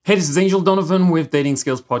Hey, this is Angel Donovan with Dating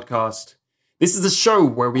Skills Podcast. This is a show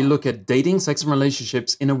where we look at dating, sex, and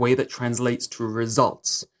relationships in a way that translates to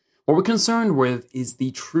results. What we're concerned with is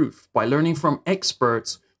the truth by learning from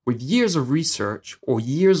experts with years of research or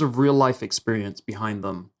years of real-life experience behind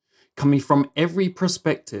them. Coming from every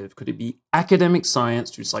perspective, could it be academic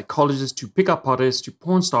science to psychologists to pickup artists to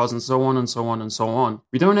porn stars and so on and so on and so on.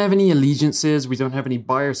 We don't have any allegiances, we don't have any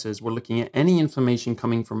biases. We're looking at any information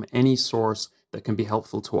coming from any source that can be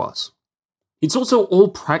helpful to us. It's also all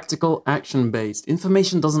practical, action-based.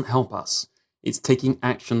 Information doesn't help us. It's taking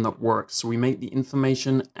action that works. So we make the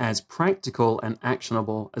information as practical and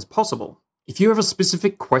actionable as possible. If you have a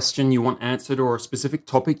specific question you want answered or a specific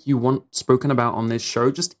topic you want spoken about on this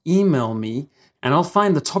show, just email me and I'll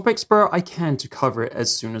find the top expert I can to cover it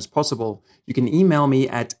as soon as possible. You can email me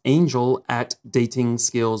at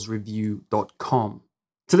angel@datingskillsreview.com.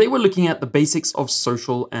 Today we're looking at the basics of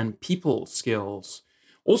social and people skills.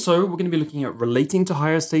 Also, we're going to be looking at relating to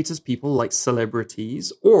higher status people like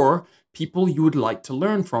celebrities or people you would like to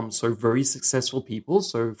learn from. So very successful people.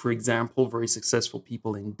 So for example, very successful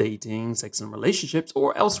people in dating, sex and relationships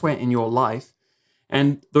or elsewhere in your life.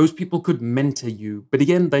 And those people could mentor you. But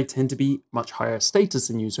again, they tend to be much higher status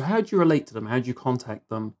than you. So how do you relate to them? How do you contact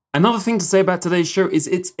them? Another thing to say about today's show is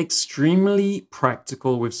it's extremely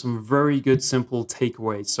practical with some very good, simple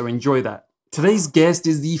takeaways. So enjoy that. Today's guest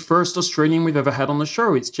is the first Australian we've ever had on the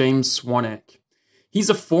show. It's James Swanwick. He's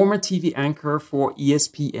a former TV anchor for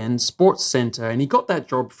ESPN Sports Center, and he got that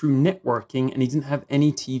job through networking, and he didn't have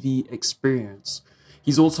any TV experience.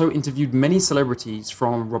 He's also interviewed many celebrities,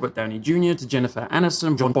 from Robert Downey Jr. to Jennifer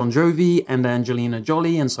Aniston, Jon Bon Jovi, and Angelina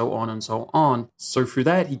Jolie, and so on and so on. So through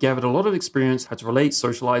that, he gathered a lot of experience how to relate,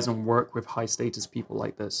 socialize, and work with high-status people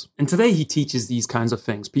like this. And today, he teaches these kinds of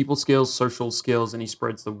things, people skills, social skills, and he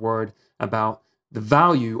spreads the word about the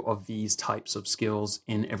value of these types of skills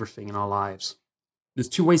in everything in our lives. There's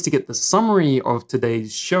two ways to get the summary of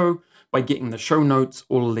today's show: by getting the show notes,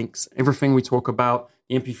 all the links, everything we talk about,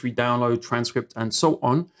 the MP3 download, transcript, and so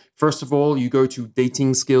on. First of all, you go to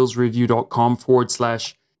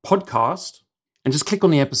datingskillsreview.com/podcast and just click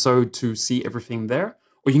on the episode to see everything there.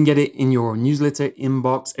 Or you can get it in your newsletter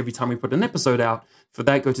inbox every time we put an episode out. For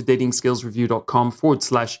that, go to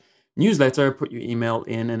datingskillsreview.com/newsletter, put your email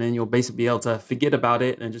in, and then you'll basically be able to forget about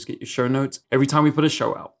it and just get your show notes every time we put a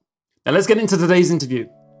show out. Now let's get into today's interview.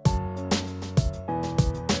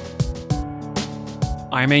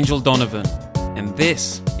 I'm Angel Donovan, and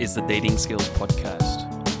this is the Dating Skills Podcast.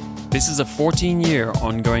 This is a 14-year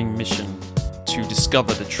ongoing mission to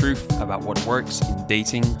discover the truth about what works in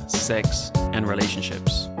dating, sex, and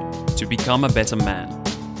relationships, to become a better man.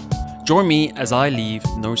 Join me as I leave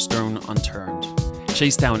no stone unturned.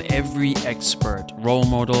 Chase down every expert, role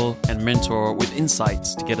model, and mentor with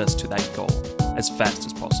insights to get us to that goal as fast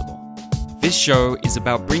as possible. This show is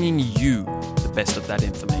about bringing you the best of that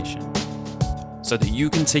information so that you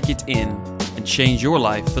can take it in and change your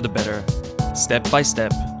life for the better, step by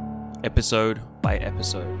step, episode by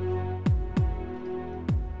episode.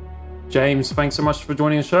 James, thanks so much for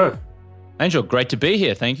joining the show. Angel, great to be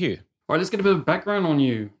here. Thank you. All right, let's get a bit of background on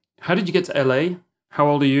you. How did you get to LA? How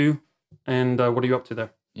old are you? And what are you up to there?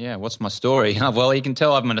 Yeah, what's my story? Well, you can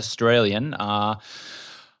tell I'm an Australian. I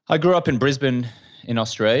grew up in Brisbane in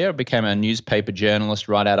Australia. I became a newspaper journalist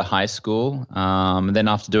right out of high school. And then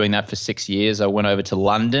after doing that for 6 years, I went over to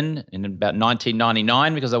London in about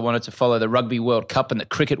 1999 because I wanted to follow the Rugby World Cup and the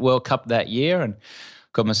Cricket World Cup that year, and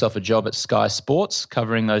got myself a job at Sky Sports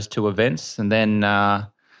covering those two events. And then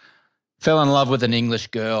fell in love with an English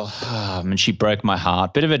girl, and she broke my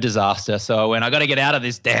heart. Bit of a disaster. So I went, I got to get out of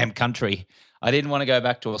this damn country. I didn't want to go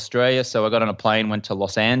back to Australia, so I got on a plane, went to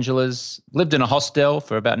Los Angeles, lived in a hostel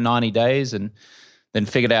for about 90 days, and then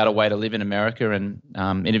figured out a way to live in America and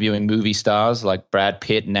interviewing movie stars like Brad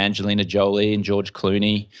Pitt and Angelina Jolie and George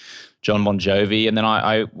Clooney, Jon Bon Jovi. And then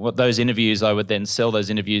I would then sell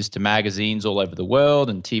those interviews to magazines all over the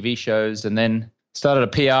world and TV shows, and then started a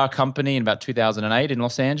PR company in about 2008 in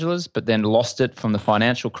Los Angeles, but then lost it from the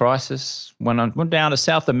financial crisis. Went down to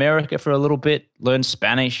South America for a little bit, learned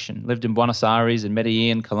Spanish and lived in Buenos Aires and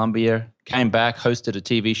Medellin, Colombia. Came back, hosted a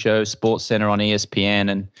TV show, Sports Center on ESPN,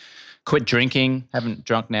 and quit drinking. Haven't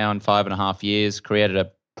drunk now in 5.5 years. Created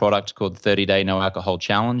a product called 30-Day No Alcohol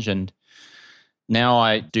Challenge. And now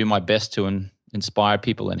I do my best to inspire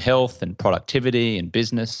people in health and productivity and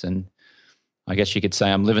business. And I guess you could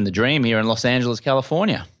say I'm living the dream here in Los Angeles,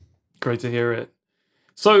 California. Great to hear it.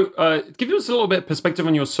 So give us a little bit of perspective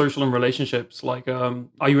on your social and relationships. Like,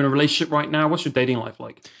 are you in a relationship right now? What's your dating life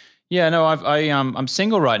like? Yeah, no, I'm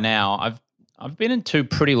single right now. I've been in 2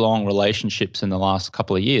 pretty long relationships in the last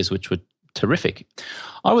couple of years, which were terrific.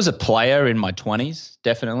 I was a player in my 20s,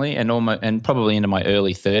 definitely, and probably into my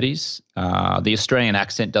early 30s. The Australian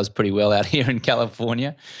accent does pretty well out here in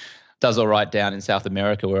California. Does all right down in South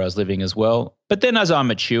America where I was living as well. But then as I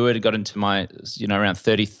matured, got into my, around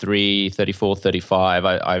 33, 34, 35,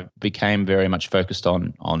 I became very much focused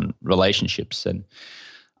on relationships. And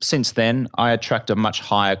since then, I attract a much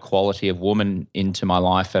higher quality of woman into my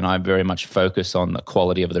life, and I very much focus on the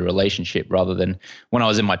quality of the relationship rather than when I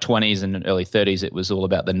was in my 20s and early 30s, it was all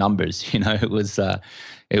about the numbers. It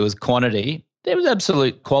was quantity. There was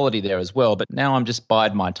absolute quality there as well, but now I'm just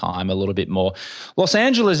bide my time a little bit more. Los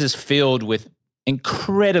Angeles is filled with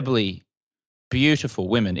incredibly beautiful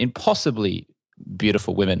women, impossibly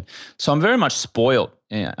beautiful women. So I'm very much spoiled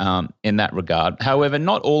in that regard. However,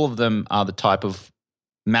 not all of them are the type of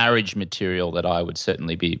marriage material that I would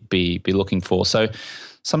certainly be looking for. So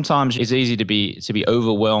sometimes it's easy to be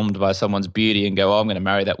overwhelmed by someone's beauty and go, oh, I'm going to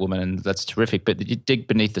marry that woman, and that's terrific. But you dig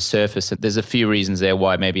beneath the surface, and there's a few reasons there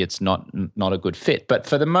why maybe it's not a good fit. But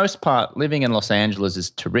for the most part, living in Los Angeles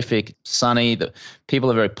is terrific, sunny. The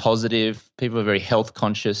people are very positive. People are very health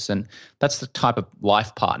conscious, and that's the type of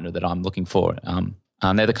life partner that I'm looking for.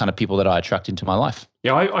 They're the kind of people that I attract into my life.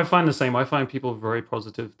 Yeah, I find the same. I find people very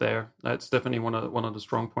positive there. That's definitely one of the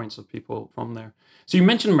strong points of people from there. So you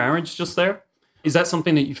mentioned marriage just there. Is that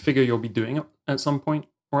something that you figure you'll be doing at some point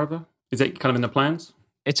or other? Is that kind of in the plans?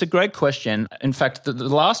 It's a great question. In fact, the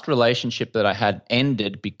last relationship that I had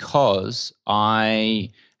ended because I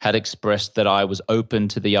had expressed that I was open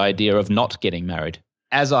to the idea of not getting married,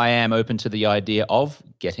 as I am open to the idea of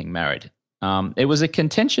getting married. It was a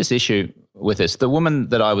contentious issue with this. The woman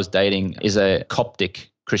that I was dating is a Coptic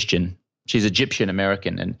Christian. She's Egyptian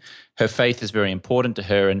American, and her faith is very important to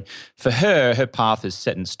her. And for her, her path is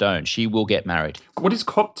set in stone. She will get married. What is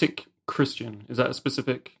Coptic Christian? Is that a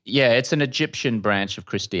specific? Yeah, it's an Egyptian branch of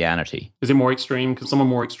Christianity. Is it more extreme? Because some are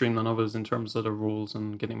more extreme than others in terms of the rules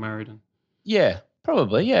and getting married. Yeah,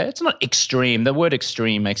 probably. Yeah, it's not extreme. The word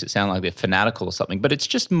extreme makes it sound like they're fanatical or something, but it's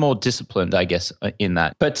just more disciplined, I guess, in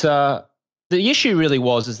that. But the issue really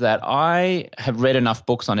is that I have read enough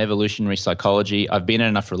books on evolutionary psychology. I've been in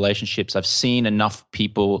enough relationships. I've seen enough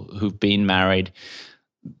people who've been married,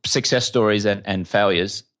 success stories and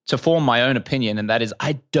failures to form my own opinion. And that is,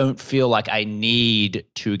 I don't feel like I need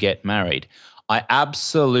to get married. I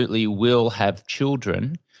absolutely will have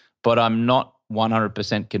children, but I'm not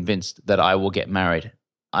 100% convinced that I will get married.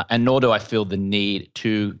 And nor do I feel the need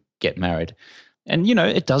to get married. And,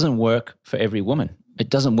 it doesn't work for every woman. It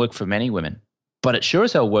doesn't work for many women, but it sure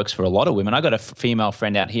as hell works for a lot of women. I got a female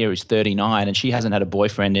friend out here who's 39 and she hasn't had a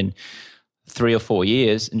boyfriend in 3 or 4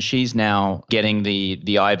 years, and she's now getting the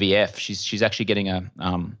IVF. She's actually getting a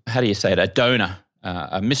donor,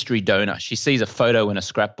 a mystery donor. She sees a photo in a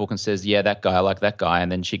scrapbook and says, yeah, that guy, I like that guy.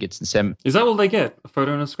 And then she gets inseminated. Is that all they get? A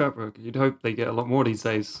photo in a scrapbook? You'd hope they get a lot more these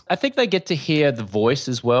days. I think they get to hear the voice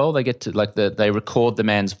as well. They get to they record the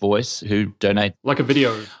man's voice who donate. Like a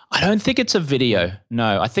video? I don't think it's a video.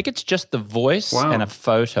 No, I think it's just the voice and a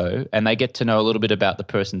photo, and they get to know a little bit about the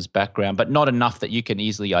person's background, but not enough that you can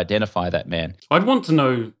easily identify that man. I'd want to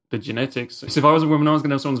know the genetics. So if I was a woman, I was going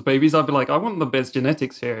to have someone's babies, I'd be like, I want the best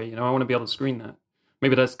genetics here. I want to be able to screen that.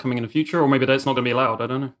 Maybe that's coming in the future, or maybe that's not going to be allowed. I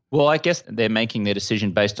don't know. Well, I guess they're making their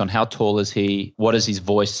decision based on how tall is he, what does his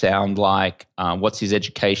voice sound like, what's his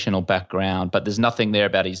educational background, but there's nothing there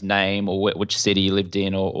about his name or which city he lived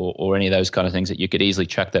in or any of those kind of things that you could easily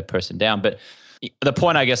track that person down. But the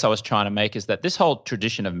point I guess I was trying to make is that this whole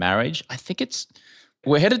tradition of marriage, I think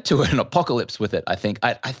we're headed to an apocalypse with it, I think.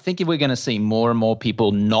 I think we're going to see more and more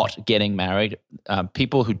people not getting married,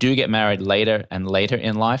 people who do get married later and later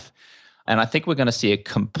in life. And I think we're going to see a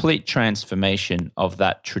complete transformation of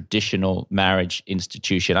that traditional marriage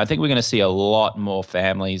institution. I think we're going to see a lot more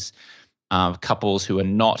families, couples who are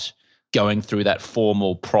not going through that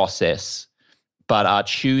formal process, but are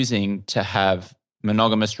choosing to have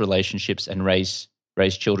monogamous relationships and raise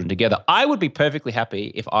children together. I would be perfectly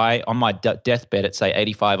happy if I, on my deathbed at say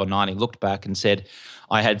 85 or 90, looked back and said,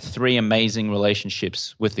 I had 3 amazing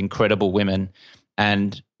relationships with incredible women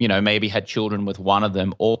and, maybe had children with one of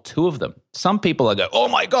them or 2 of them. Some people are going, oh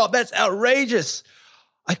my God, that's outrageous.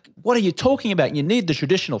 What are you talking about? You need the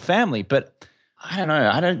traditional family. But I don't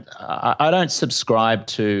know. I don't subscribe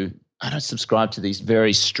to these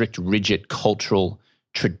very strict, rigid cultural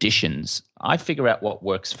traditions. I figure out what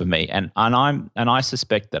works for me. And I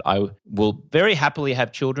suspect that I will very happily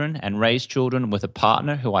have children and raise children with a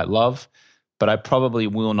partner who I love, but I probably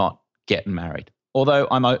will not get married. Although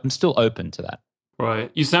I'm still open to that.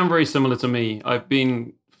 Right. You sound very similar to me. I've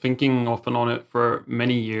been thinking off and on it for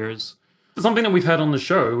many years. something that we've had on the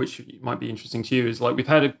show, which might be interesting to you, is like we've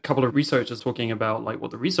had a couple of researchers talking about like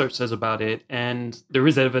what the research says about it. And there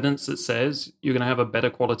is evidence that says you're going to have a better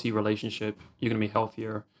quality relationship. You're going to be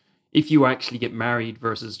healthier if you actually get married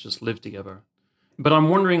versus just live together. But I'm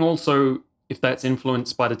wondering also if that's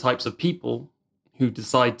influenced by the types of people who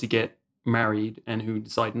decide to get married and who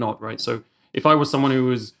decide not, right? So if I was someone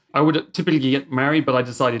I would typically get married, but I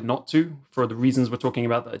decided not to for the reasons we're talking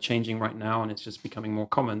about that are changing right now and it's just becoming more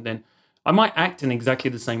common, then I might act in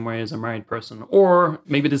exactly the same way as a married person. Or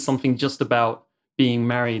maybe there's something just about being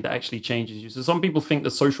married that actually changes you. So some people think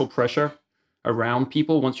the social pressure around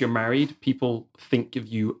people, once you're married, people think of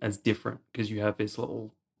you as different because you have this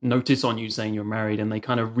little notice on you saying you're married and they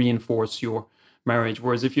kind of reinforce your marriage.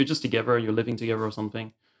 Whereas if you're just together, you're living together or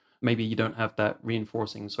something, maybe you don't have that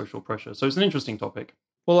reinforcing social pressure. So it's an interesting topic.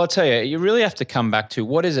 Well, I'll tell you, you really have to come back to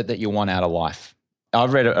what is it that you want out of life?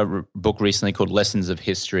 I've read a book recently called Lessons of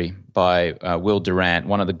History by Will Durant,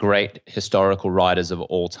 one of the great historical writers of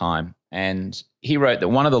all time. And he wrote that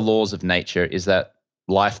one of the laws of nature is that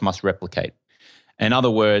life must replicate. In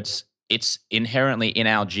other words, it's inherently in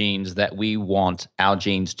our genes that we want our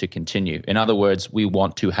genes to continue. In other words, we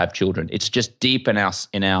want to have children. It's just deep in our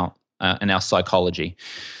psychology.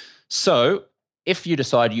 So if you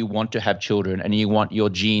decide you want to have children and you want your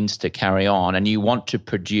genes to carry on and you want to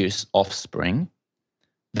produce offspring,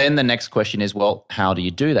 then the next question is, well, how do you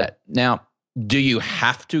do that? Now, do you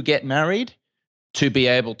have to get married to be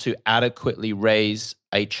able to adequately raise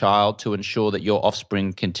a child to ensure that your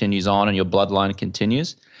offspring continues on and your bloodline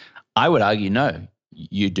continues? I would argue no,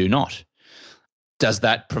 you do not. Does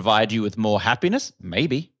that provide you with more happiness?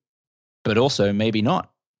 Maybe, but also maybe not.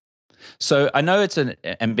 So I know it's an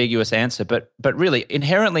ambiguous answer, but really,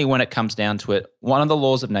 inherently when it comes down to it, one of the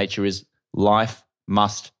laws of nature is life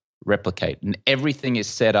must replicate. And everything is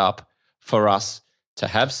set up for us to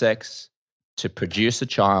have sex, to produce a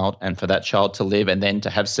child, and for that child to live, and then to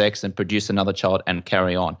have sex and produce another child and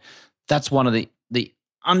carry on. That's one of the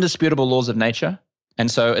undisputable laws of nature. And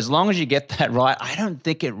so as long as you get that right, I don't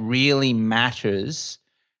think it really matters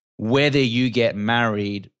whether you get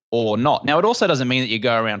married or not. Now, it also doesn't mean that you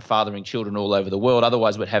go around fathering children all over the world.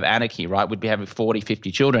 Otherwise, we'd have anarchy, right? We'd be having 40,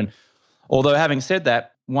 50 children. Although having said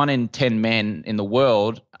that, 1 in 10 men in the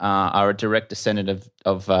world are a direct descendant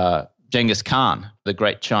of Genghis Khan, the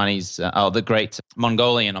great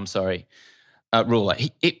Mongolian ruler.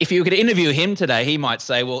 If you could interview him today, he might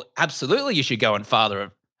say, well, absolutely you should go and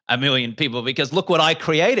father a million people because look what I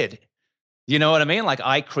created. You know what I mean? Like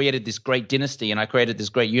I created this great dynasty and I created this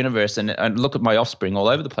great universe and look at my offspring all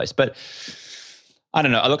over the place. But I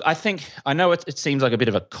don't know. Look, I know it seems like a bit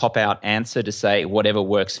of a cop-out answer to say whatever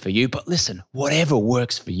works for you. But listen, whatever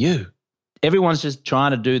works for you. Everyone's just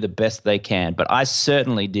trying to do the best they can. But I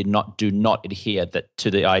certainly do not adhere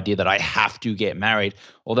to the idea that I have to get married.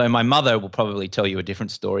 Although my mother will probably tell you a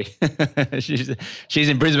different story. She's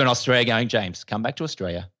in Brisbane, Australia going, James, come back to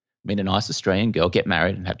Australia. Meet a nice Australian girl, get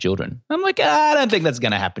married and have children. I'm like, I don't think that's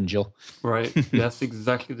going to happen, Jill. Right. That's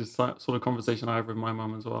exactly the sort of conversation I have with my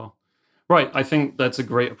mum as well. Right. I think that's a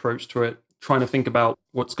great approach to it. Trying to think about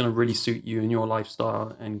what's going to really suit you and your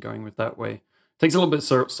lifestyle and going with that way. Takes a little bit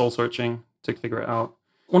of soul searching to figure it out.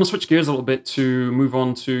 I want to switch gears a little bit to move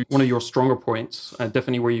on to one of your stronger points,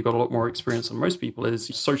 definitely where you got a lot more experience than most people, is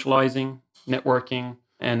socializing, networking,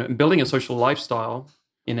 and building a social lifestyle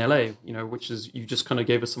in LA, which is, you just kind of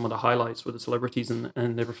gave us some of the highlights with the celebrities and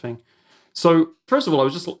everything. So first of all, I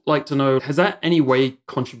would just like to know, has that any way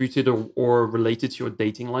contributed or related to your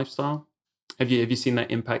dating lifestyle? Have you seen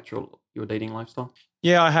that impact your dating lifestyle?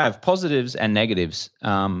 Yeah, I have positives and negatives,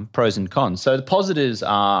 pros and cons. So the positives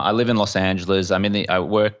are I live in Los Angeles. I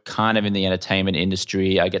work kind of in the entertainment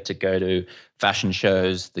industry. I get to go to fashion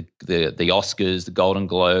shows, the Oscars, the Golden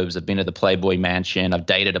Globes. I've been to the Playboy Mansion. I've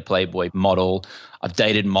dated a Playboy model. I've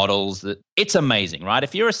dated models. It's amazing, right?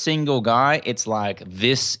 If you're a single guy, it's like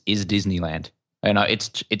this is Disneyland.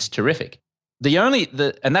 It's terrific.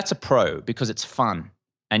 And that's a pro because it's fun.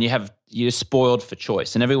 And you're spoiled for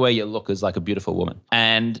choice. And everywhere you look is like a beautiful woman.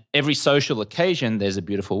 And every social occasion, there's a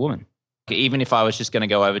beautiful woman. Even if I was just going to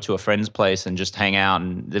go over to a friend's place and just hang out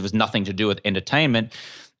and there was nothing to do with entertainment,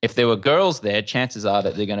 if there were girls there, chances are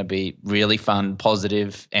that they're going to be really fun,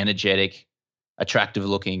 positive, energetic,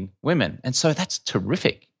 attractive-looking women. And so that's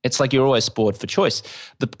terrific. It's like you're always spoiled for choice.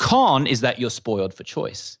 The con is that you're spoiled for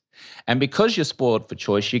choice. And because you're spoiled for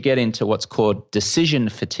choice, you get into what's called decision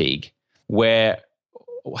fatigue, where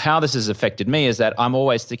how this has affected me is that I'm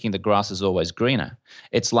always thinking the grass is always greener.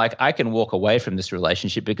 It's like I can walk away from this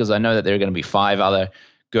relationship because I know that there are going to be 5 other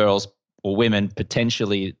girls or women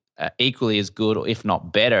potentially equally as good or if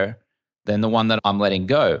not better than the one that I'm letting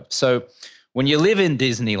go. So when you live in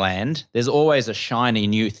Disneyland, there's always a shiny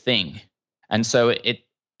new thing. And so it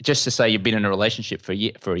just to say you've been in a relationship for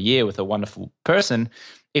a year with a wonderful person,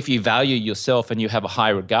 if you value yourself and you have a high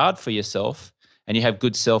regard for yourself and you have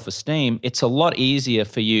good self-esteem, it's a lot easier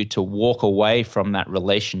for you to walk away from that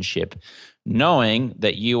relationship knowing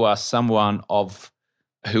that you are someone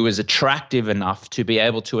who is attractive enough to be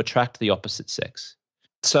able to attract the opposite sex.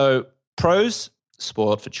 So pros,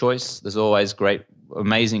 spoiled for choice. There's always great,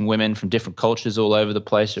 amazing women from different cultures all over the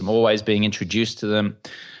place. I'm always being introduced to them.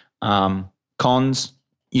 Cons,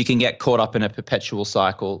 you can get caught up in a perpetual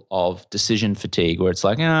cycle of decision fatigue where it's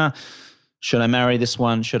like, should I marry this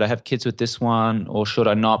one? Should I have kids with this one? Or should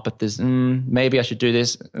I not? But there's, maybe I should do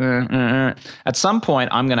this. At some point,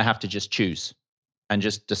 I'm going to have to just choose and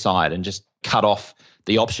just decide and just cut off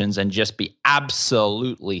the options and just be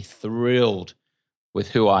absolutely thrilled with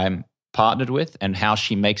who I'm partnered with and how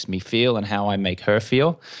she makes me feel and how I make her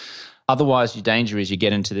feel. Otherwise, your danger is you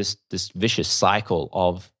get into this vicious cycle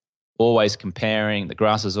of always comparing, the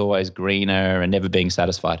grass is always greener and never being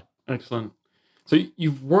satisfied. Excellent. So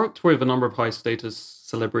you've worked with a number of high status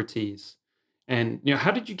celebrities, and how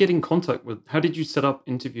did you get in contact with, how did you set up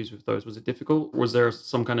interviews with those? Was it difficult? Was there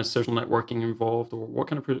some kind of social networking involved, or what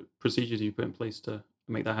kind of procedures do you put in place to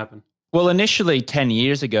make that happen? Well, initially 10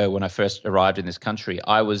 years ago when I first arrived in this country,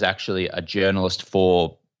 I was actually a journalist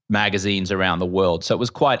for magazines around the world. So it was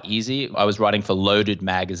quite easy. I was writing for Loaded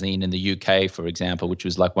magazine in the UK, for example, which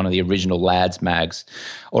was like one of the original lads mags,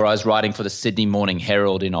 or I was writing for the Sydney Morning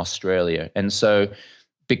Herald in Australia. And so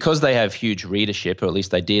because they have huge readership, or at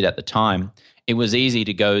least they did at the time, it was easy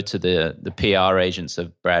to go to the PR agents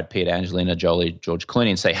of Brad Pitt, Angelina Jolie, George Clooney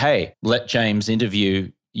and say, hey, let James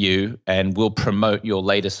interview you and we'll promote your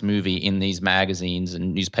latest movie in these magazines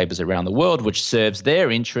and newspapers around the world, which serves their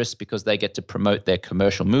interests because they get to promote their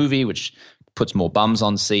commercial movie, which puts more bums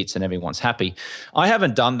on seats and everyone's happy. I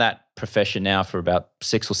haven't done that profession now for about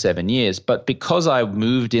 6 or 7 years, but because I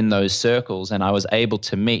moved in those circles and I was able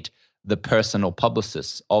to meet the personal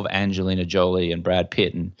publicists of Angelina Jolie and Brad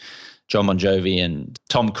Pitt and John Bon Jovi and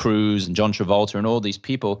Tom Cruise and John Travolta and all these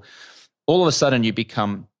people, all of a sudden you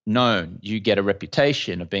become known. You get a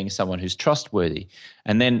reputation of being someone who's trustworthy.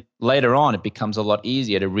 And then later on, it becomes a lot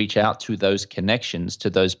easier to reach out to those connections, to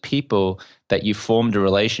those people that you formed a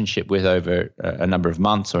relationship with over a number of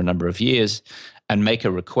months or a number of years and make a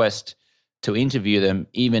request to interview them,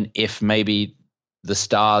 even if maybe the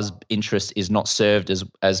star's interest is not served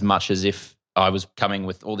as much as if I was coming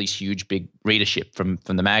with all these huge, big readership from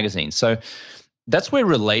the magazine. So that's where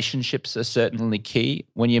relationships are certainly key.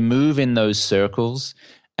 When you move in those circles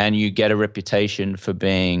and you get a reputation for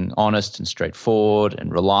being honest and straightforward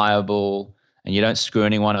and reliable, and you don't screw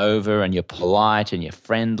anyone over, and you're polite and you're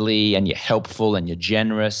friendly and you're helpful and you're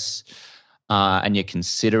generous and you're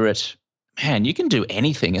considerate, man, you can do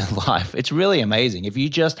anything in life. It's really amazing. If you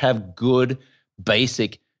just have good,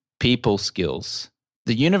 basic people skills,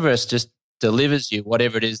 the universe just delivers you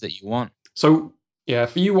whatever it is that you want. So, yeah,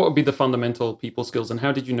 for you, what would be the fundamental people skills and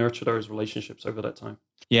how did you nurture those relationships over that time?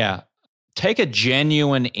 Yeah. Take a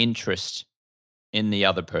genuine interest in the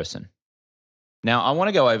other person. Now, I want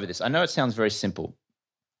to go over this. I know it sounds very simple,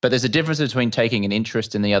 but there's a difference between taking an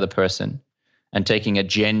interest in the other person and taking a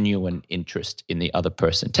genuine interest in the other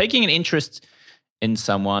person. Taking an interest in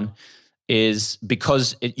someone is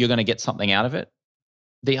because you're going to get something out of it.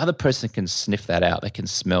 The other person can sniff that out. They can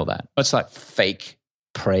smell that. It's like fake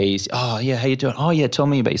praise. Oh, yeah, how you doing? Oh, yeah, tell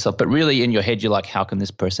me about yourself. But really in your head, you're like, how can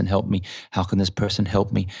this person help me? How can this person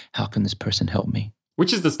help me? How can this person help me?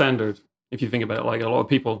 Which is the standard, if you think about it, like a lot of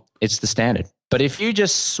people. It's the standard. But if you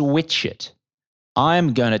just switch it,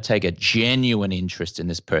 I'm going to take a genuine interest in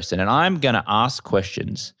this person and I'm going to ask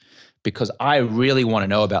questions because I really want to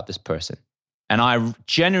know about this person. And I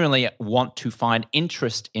genuinely want to find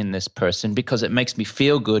interest in this person because it makes me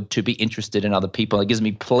feel good to be interested in other people. It gives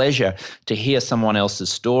me pleasure to hear someone else's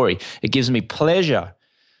story. It gives me pleasure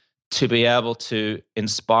to be able to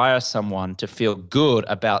inspire someone to feel good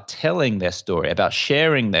about telling their story, about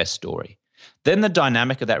sharing their story. Then the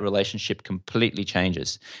dynamic of that relationship completely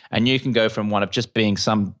changes. And you can go from one of just being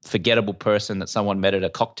some forgettable person that someone met at a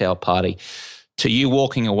cocktail party to you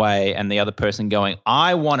walking away and the other person going,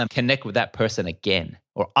 I want to connect with that person again,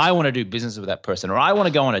 or I want to do business with that person, or I want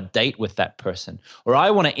to go on a date with that person, or I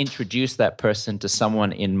want to introduce that person to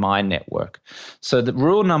someone in my network. So the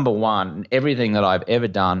rule number one in everything that I've ever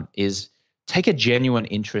done is take a genuine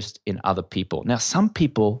interest in other people. Now, some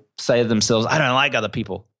people say to themselves, I don't like other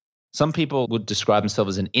people. Some people would describe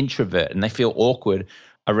themselves as an introvert and they feel awkward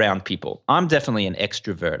around people. I'm definitely an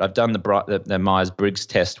extrovert. I've done the Myers-Briggs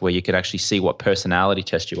test where you can actually see what personality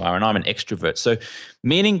test you are, and I'm an extrovert. So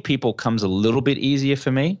meeting people comes a little bit easier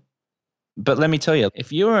for me. But let me tell you,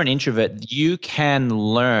 if you're an introvert, you can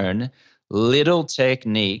learn little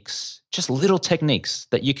techniques, just little techniques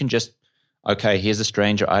that you can just, okay, here's a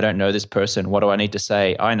stranger. I don't know this person. What do I need to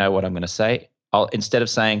say? I know what I'm going to say. Instead of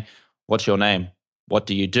saying, what's your name? What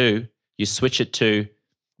do? You switch it to,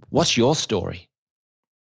 what's your story?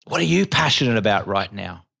 What are you passionate about right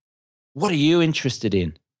now? What are you interested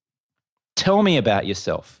in? Tell me about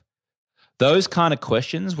yourself. Those kind of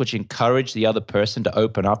questions, which encourage the other person to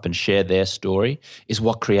open up and share their story, is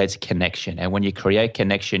what creates connection. And when you create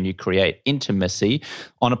connection, you create intimacy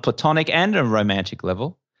on a platonic and a romantic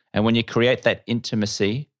level. And when you create that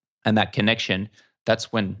intimacy and that connection,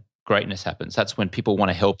 that's when greatness happens. That's when people want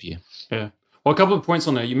to help you. Yeah. Well, a couple of points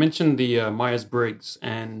on there. You mentioned the Myers-Briggs,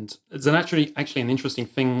 and it's actually an interesting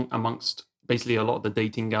thing amongst basically a lot of the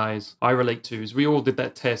dating guys I relate to, is we all did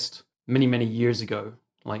that test many, many years ago,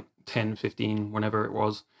 like 10, 15, whenever it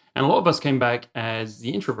was. And a lot of us came back as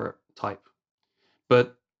the introvert type.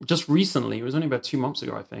 But just recently, it was only about 2 months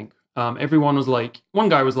ago, I think, everyone was like, one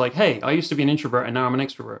guy was like, hey, I used to be an introvert and now I'm an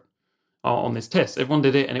extrovert. On this test, everyone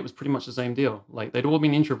did it, and it was pretty much the same deal. Like, they'd all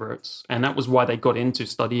been introverts, and that was why they got into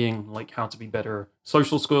studying like how to be better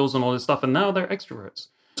social skills and all this stuff, and now they're extroverts.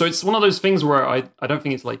 So it's one of those things where I don't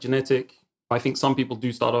think it's like genetic. I think some people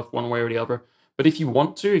do start off one way or the other, but if you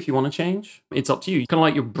want to change, it's up to you. Kind of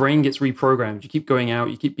like your brain gets reprogrammed. You keep going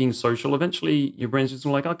out, you keep being social, eventually your brain's just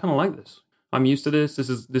like, I kind of like this. I'm used to this. This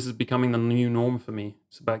is becoming the new norm for me.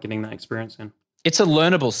 It's about getting that experience in. It's a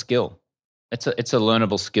learnable skill. It's a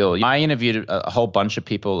learnable skill. I interviewed a whole bunch of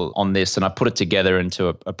people on this, and I put it together into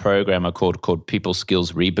a program I called People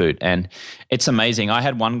Skills Reboot, and it's amazing. I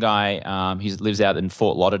had one guy, he lives out in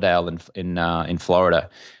Fort Lauderdale in Florida,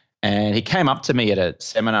 and he came up to me at a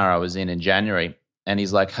seminar I was in January, and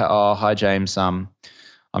he's like, "Oh, hi James, I'm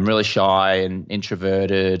really shy and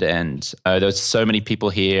introverted, and there's so many people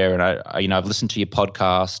here, and I've listened to your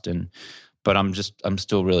podcast but I'm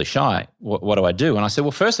still really shy. What do I do?" And I said,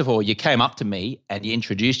 well, first of all, you came up to me and you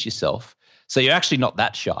introduced yourself. So you're actually not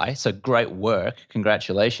that shy. So great work.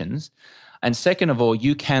 Congratulations. And second of all,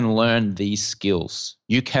 you can learn these skills.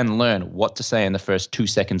 You can learn what to say in the first 2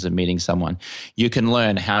 seconds of meeting someone. You can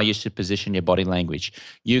learn how you should position your body language.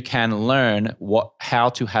 You can learn how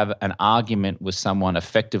to have an argument with someone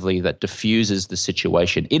effectively that diffuses the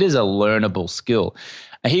situation. It is a learnable skill.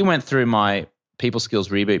 And he went through my People Skills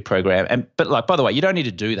Reboot program. But by the way, you don't need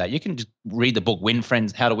to do that. You can just read the book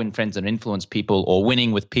How to Win Friends and Influence People, or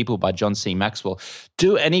Winning with People by John C. Maxwell.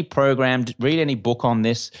 Do any program, read any book on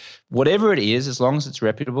this. Whatever it is, as long as it's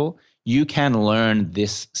reputable, you can learn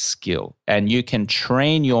this skill, and you can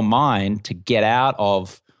train your mind to get out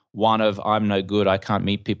of one of I'm no good, I can't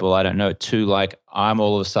meet people, I don't know, to like I'm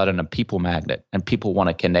all of a sudden a people magnet and people want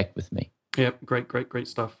to connect with me. Yeah, great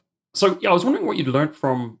stuff. So I was wondering what you'd learned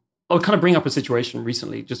from, I'll kind of bring up a situation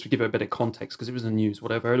recently just to give it a bit of context because it was in the news,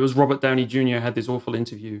 whatever. It was Robert Downey Jr. had this awful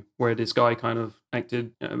interview where this guy kind of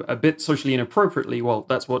acted a bit socially inappropriately. Well,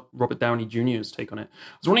 that's what Robert Downey Jr.'s take on it.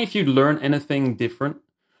 I was wondering if you'd learn anything different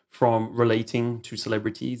from relating to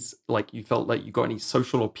celebrities, like you felt like you got any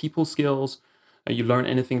social or people skills, you learned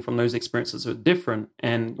anything from those experiences that are different,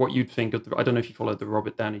 and what you'd think of, I don't know if you followed the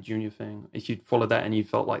Robert Downey Jr. thing, if you'd followed that and you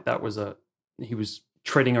felt like that was he was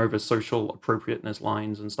treading over social appropriateness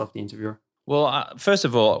lines and stuff, the interviewer? Well, first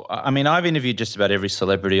of all, I mean, I've interviewed just about every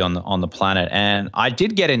celebrity on the planet, and I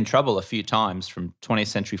did get in trouble a few times from 20th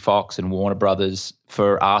Century Fox and Warner Brothers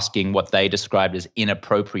for asking what they described as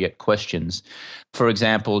inappropriate questions. For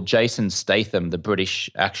example, Jason Statham, the British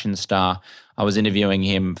action star, I was interviewing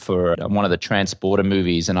him for one of the Transporter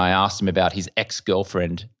movies, and I asked him about his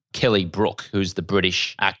ex-girlfriend, Kelly Brook, who's the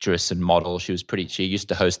British actress and model. She used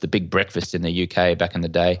to host The Big Breakfast in the UK back in the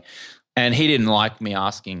day. And he didn't like me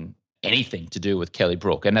asking anything to do with Kelly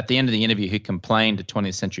Brook. And at the end of the interview, he complained to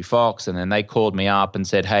 20th Century Fox, and then they called me up and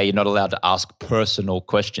said, hey, you're not allowed to ask personal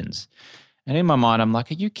questions. And in my mind, I'm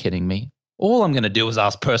like, are you kidding me? All I'm going to do is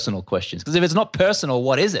ask personal questions. Because if it's not personal,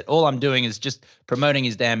 what is it? All I'm doing is just promoting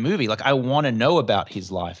his damn movie. Like, I want to know about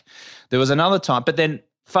his life. There was another time, but then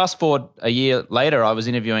fast forward a year later, I was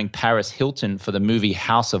interviewing Paris Hilton for the movie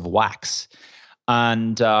House of Wax.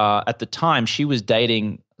 And at the time, she was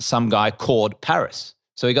dating some guy called Paris.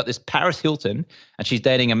 So we got this Paris Hilton, and she's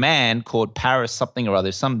dating a man called Paris something or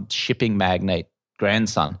other, some shipping magnate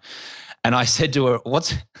grandson. And I said to her,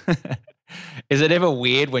 is it ever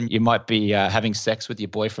weird when you might be having sex with your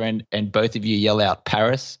boyfriend and both of you yell out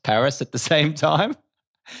Paris, Paris at the same time?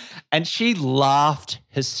 And she laughed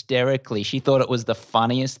hysterically. She thought it was the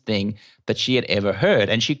funniest thing that she had ever heard.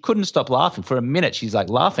 And she couldn't stop laughing. For a minute, she's like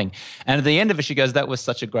laughing. And at the end of it, she goes, that was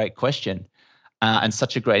such a great question and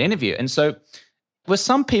such a great interview. And so with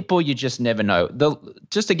some people, you just never know.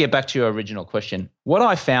 Just to get back to your original question, what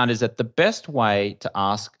I found is that the best way to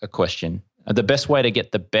ask a question, the best way to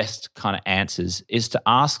get the best kind of answers is to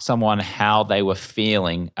ask someone how they were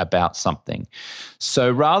feeling about something. So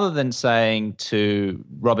rather than saying to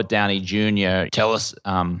Robert Downey Jr., tell us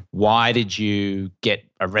why did you get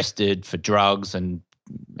arrested for drugs and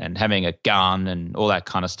having a gun and all that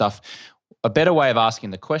kind of stuff, a better way of asking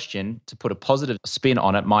the question to put a positive spin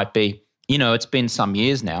on it might be, it's been some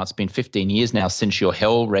years now, it's been 15 years now since your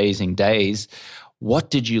hell-raising days. What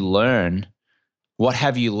did you learn? What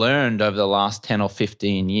have you learned over the last 10 or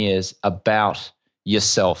 15 years about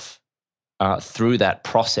yourself through that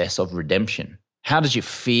process of redemption? How did you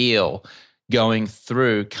feel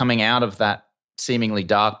coming out of that seemingly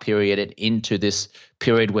dark period and into this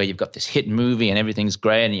period where you've got this hit movie and everything's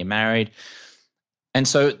great and you're married? And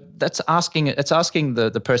so it's asking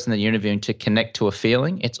the person that you're interviewing to connect to a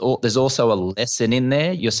feeling. There's also a lesson in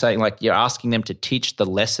there. You're saying you're asking them to teach the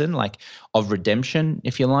lesson of redemption,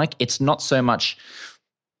 if you like. It's not so much,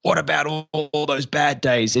 what about all those bad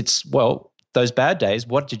days? It's, well, those bad days,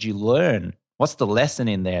 what did you learn? What's the lesson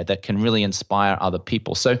in there that can really inspire other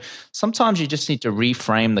people? So sometimes you just need to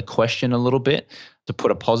reframe the question a little bit to put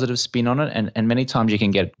a positive spin on it. And many times you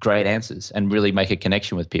can get great answers and really make a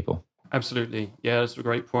connection with people. Absolutely. Yeah, that's a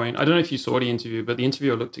great point. I don't know if you saw the interview, but the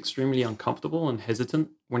interviewer looked extremely uncomfortable and hesitant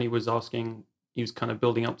when he was kind of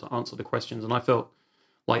building up to answer the questions. And I felt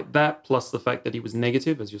like that, plus the fact that he was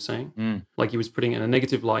negative, as you're saying, like he was putting in a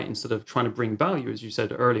negative light instead of trying to bring value, as you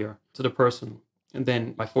said earlier, to the person. And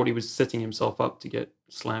then I thought he was setting himself up to get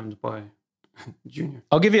slammed by Junior.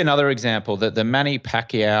 I'll give you another example. The Manny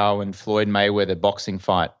Pacquiao and Floyd Mayweather boxing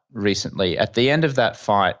fight recently. At the end of that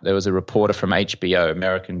fight, there was a reporter from HBO,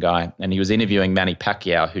 American guy, and he was interviewing Manny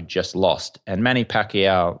Pacquiao, who'd just lost. And Manny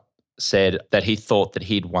Pacquiao said that he thought that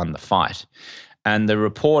he'd won the fight. And the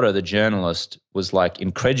reporter, the journalist, was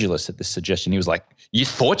incredulous at this suggestion. He was like, "You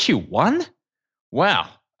thought you won? Wow."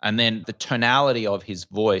 And then the tonality of his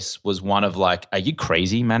voice was one of are you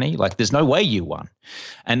crazy, Manny? There's no way you won.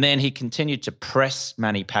 And then he continued to press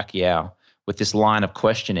Manny Pacquiao with this line of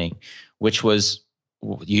questioning, which was,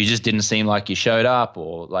 you just didn't seem like you showed up,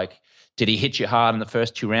 or did he hit you hard in the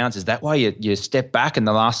first 2 rounds? Is that why you stepped back in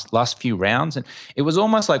the last few rounds? And it was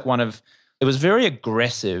almost it was very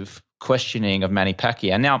aggressive questioning of Manny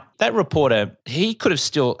Pacquiao. Now, that reporter, he could have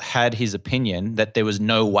still had his opinion that there was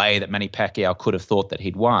no way that Manny Pacquiao could have thought that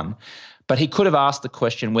he'd won, but he could have asked the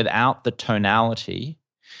question without the tonality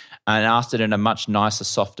and asked it in a much nicer,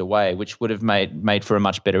 softer way, which would have made for a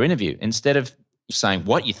much better interview. Instead of saying,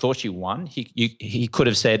 "What, you thought you won?" He could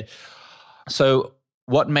have said, "So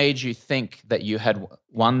what made you think that you had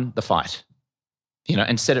won the fight?"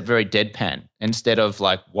 And said it very deadpan, instead of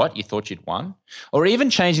 "What, you thought you'd won?" Or even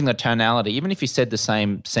changing the tonality. Even if he said the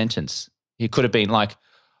same sentence, he could have been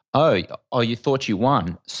oh, you thought you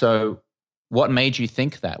won. So what made you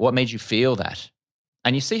think that? What made you feel that?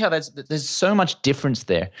 And you see how there's so much difference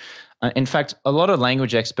there. In fact, a lot of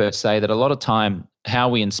language experts say that a lot of time how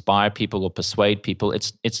we inspire people or persuade people,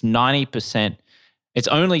 it's 90%, it's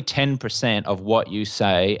only 10% of what you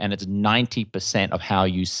say, and it's 90% of how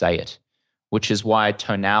you say it, which is why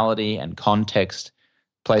tonality and context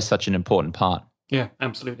play such an important part. Yeah,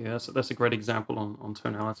 absolutely. That's a great example on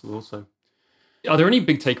tonality also. Are there any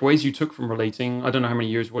big takeaways you took from relating? I don't know how many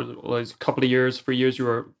years, was a couple of years, 3 years, you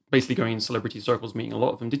were basically going in celebrity circles, meeting a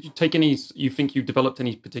lot of them. Did you take you think you developed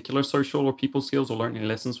any particular social or people skills or learned any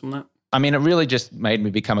lessons from that? I mean, it really just made me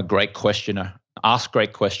become a great questioner, ask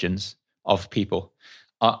great questions of people.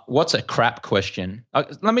 What's a crap question?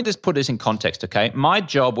 Let me just put this in context, okay? My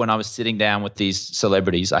job when I was sitting down with these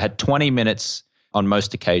celebrities, I had 20 minutes on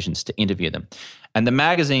most occasions to interview them. And the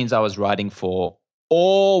magazines I was writing for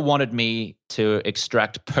all wanted me to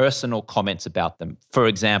extract personal comments about them. For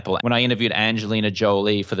example, when I interviewed Angelina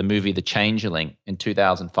Jolie for the movie The Changeling in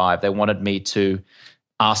 2005, they wanted me to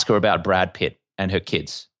ask her about Brad Pitt and her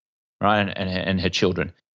kids, right, and her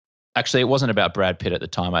children. Actually, it wasn't about Brad Pitt at the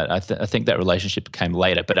time. I think that relationship came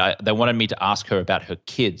later, but they wanted me to ask her about her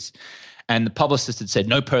kids. And the publicist had said,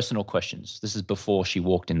 no personal questions. This is before she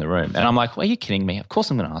walked in the room. And I'm like, well, are you kidding me? Of course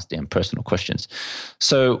I'm going to ask damn personal questions.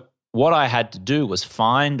 So what I had to do was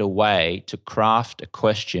find a way to craft a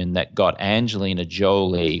question that got Angelina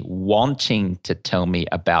Jolie wanting to tell me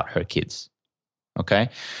about her kids. Okay?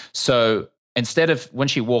 So instead of when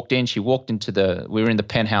she walked into we were in the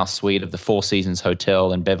penthouse suite of the Four Seasons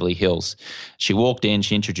Hotel in Beverly Hills. She walked in,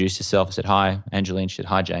 she introduced herself. I said, "Hi, Angeline." She said,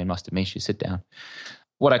 "Hi, Jane. Nice to meet you. Sit down."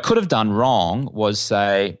 What I could have done wrong was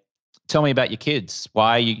say, "Tell me about your kids.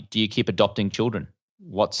 Do you keep adopting children?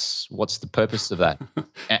 What's the purpose of that?"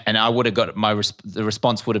 And I would have got the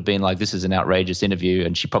response would have been like, "This is an outrageous interview,"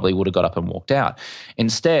 and she probably would have got up and walked out.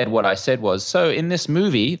 Instead, what I said was, "So in this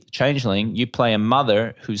movie, Changeling, you play a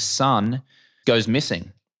mother whose son goes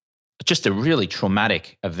missing. Just a really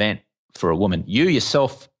traumatic event for a woman. You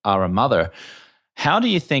yourself are a mother. How do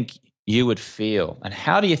you think you would feel, and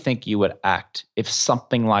how do you think you would act if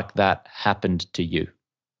something like that happened to you?"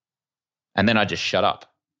 And then I just shut up.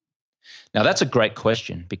 Now, that's a great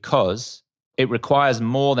question because it requires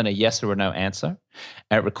more than a yes or a no answer.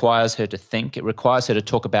 And it requires her to think. It requires her to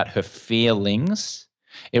talk about her feelings.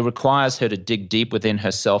 It requires her to dig deep within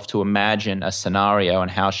herself to imagine a scenario and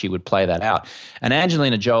how she would play that out. And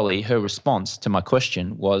Angelina Jolie, her response to my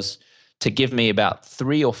question was to give me about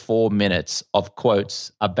 3 or 4 minutes of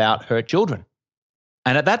quotes about her children.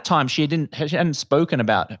 And at that time, she hadn't spoken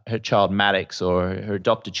about her child Maddox or her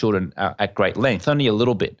adopted children at great length, only a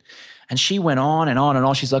little bit. And she went on and on and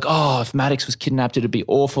on. She's like, "Oh, if Maddox was kidnapped, it'd be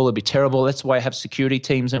awful. It'd be terrible. That's why I have security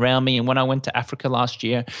teams around me. And when I went to Africa last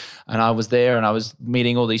year and I was there and I was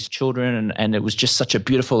meeting all these children and it was just such a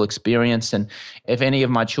beautiful experience. And if any of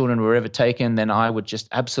my children were ever taken, then I would just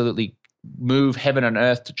absolutely move heaven and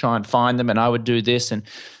earth to try and find them, and I would do this. And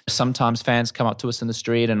sometimes fans come up to us in the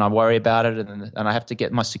street and I worry about it, and I have to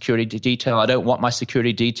get my security detail. I don't want my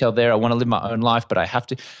security detail there. I want to live my own life, but I have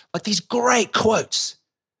to." Like these great quotes.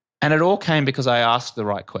 And it all came because I asked the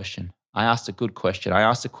right question. I asked a good question. I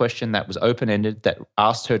asked a question that was open-ended, that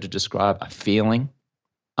asked her to describe a feeling,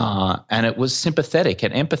 and it was sympathetic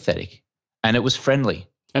and empathetic, and it was friendly.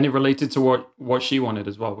 And it related to what she wanted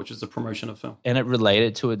as well, which is the promotion of film. And it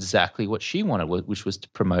related to exactly what she wanted, which was to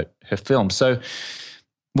promote her film. So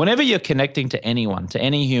whenever you're connecting to anyone, to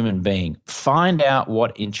any human being, find out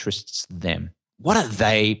what interests them. What are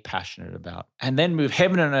they passionate about? And then move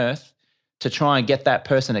heaven and earth to try and get that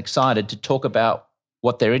person excited to talk about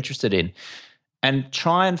what they're interested in. And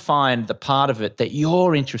try and find the part of it that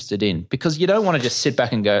you're interested in, because you don't want to just sit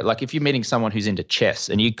back and go, like if you're meeting someone who's into chess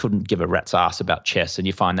and you couldn't give a rat's ass about chess and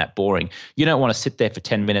you find that boring, you don't want to sit there for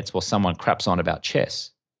 10 minutes while someone craps on about chess.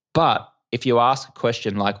 But if you ask a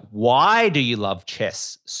question like, "Why do you love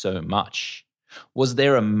chess so much? Was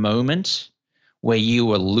there a moment where you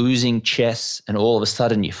were losing chess and all of a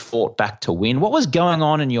sudden you fought back to win? What was going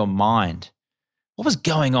on in your mind? What was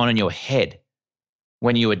going on in your head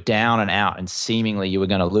when you were down and out and seemingly you were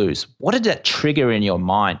going to lose? What did that trigger in your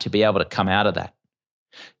mind to be able to come out of that?"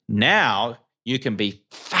 Now you can be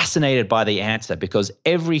fascinated by the answer, because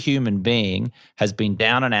every human being has been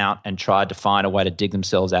down and out and tried to find a way to dig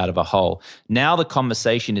themselves out of a hole. Now the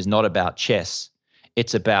conversation is not about chess.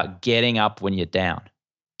 It's about getting up when you're down,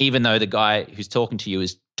 even though the guy who's talking to you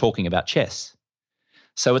is talking about chess.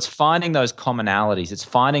 So it's finding those commonalities. It's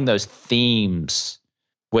finding those themes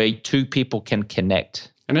where two people can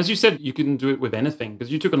connect. And as you said, you can do it with anything,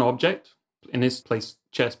 because you took an object, in this place,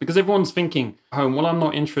 chess, because everyone's thinking, "Oh, well, I'm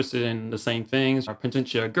not interested in the same things, or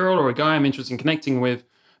potentially a girl or a guy I'm interested in connecting with,"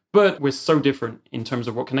 but we're so different in terms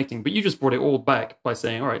of what connecting. But you just brought it all back by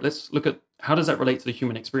saying, all right, let's look at how does that relate to the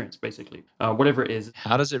human experience, basically, whatever it is.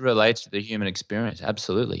 How does it relate to the human experience?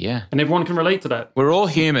 Absolutely, yeah. And everyone can relate to that. We're all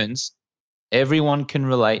humans. Everyone can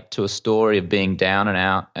relate to a story of being down and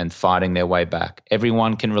out and fighting their way back.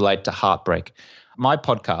 Everyone can relate to heartbreak. My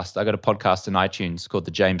podcast, I got a podcast in iTunes called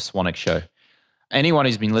The James Swanwick Show. Anyone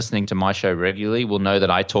who's been listening to my show regularly will know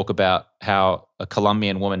that I talk about how a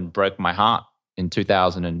Colombian woman broke my heart in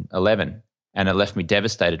 2011, and it left me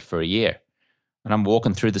devastated for a year. And I'm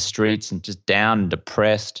walking through the streets and just down and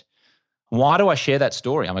depressed. Why do I share that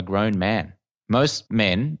story? I'm a grown man. Most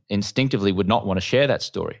men instinctively would not want to share that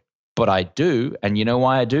story. But I do, and you know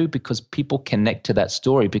why I do? Because people connect to that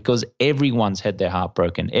story, because everyone's had their heart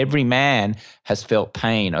broken. Every man has felt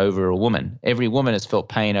pain over a woman. Every woman has felt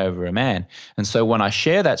pain over a man. And so when I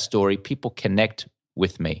share that story, people connect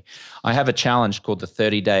with me. I have a challenge called the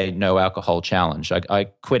 30-day no alcohol challenge. I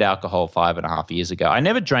quit alcohol 5.5 years ago. I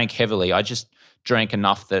never drank heavily. I just drank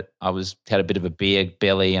enough that I had a bit of a beer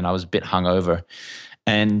belly and I was a bit hungover.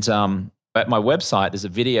 And at my website, there's a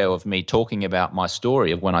video of me talking about my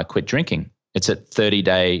story of when I quit drinking. It's at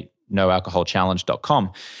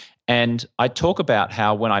 30daynoalcoholchallenge.com. And I talk about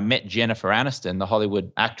how when I met Jennifer Aniston, the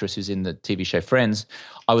Hollywood actress who's in the TV show Friends,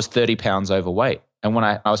 I was 30 pounds overweight. And when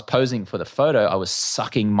I was posing for the photo, I was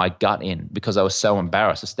sucking my gut in because I was so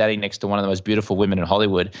embarrassed. I was standing next to one of the most beautiful women in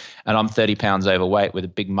Hollywood, and I'm 30 pounds overweight with a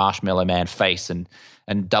big marshmallow man face and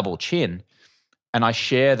double chin. And I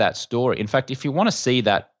share that story. In fact, if you want to see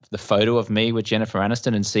the photo of me with Jennifer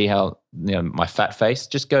Aniston and see how, my fat face,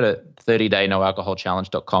 just go to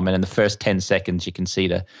 30daynoalcoholchallenge.com, and in the first 10 seconds, you can see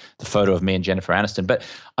the photo of me and Jennifer Aniston. But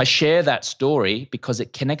I share that story because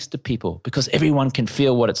it connects to people, because everyone can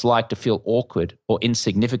feel what it's like to feel awkward or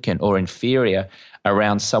insignificant or inferior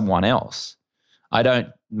around someone else. I don't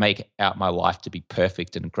make out my life to be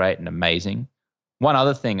perfect and great and amazing. One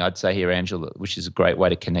other thing I'd say here, Angela, which is a great way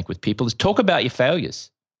to connect with people, is talk about your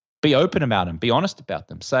failures. Be open about them. Be honest about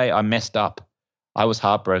them. Say, I messed up. I was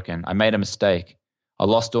heartbroken. I made a mistake. I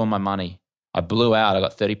lost all my money. I blew out. I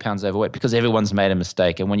got 30 pounds overweight, because everyone's made a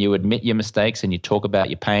mistake. And when you admit your mistakes and you talk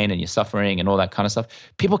about your pain and your suffering and all that kind of stuff,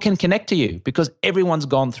 people can connect to you because everyone's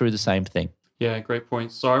gone through the same thing. Yeah, great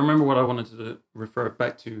point. So I remember what I wanted to refer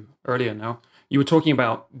back to earlier now. You were talking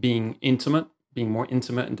about being more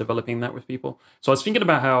intimate and developing that with people. So I was thinking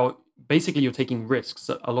about how basically you're taking risks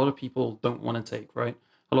that a lot of people don't want to take, right?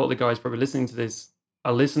 A lot of the guys probably listening to this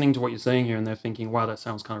are listening to what you're saying here and they're thinking, wow, that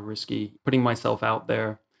sounds kind of risky, putting myself out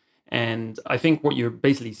there. And I think what you're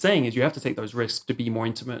basically saying is you have to take those risks to be more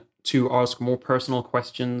intimate, to ask more personal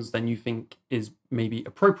questions than you think is maybe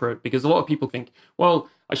appropriate. Because a lot of people think, well,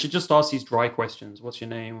 I should just ask these dry questions. What's your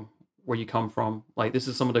name? Where you come from? Like, this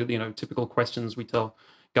is some of the, typical questions we tell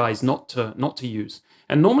guys not to use.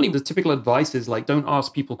 And normally the typical advice is like, don't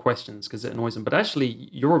ask people questions because it annoys them. But actually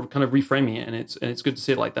you're kind of reframing it, and it's good to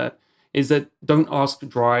see it like that, is that don't ask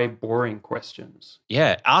dry, boring questions.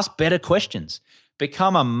 Yeah, ask better questions.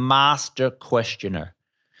 Become a master questioner.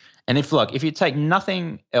 And if you take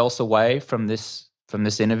nothing else away from this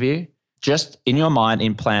interview, just in your mind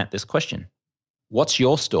implant this question. What's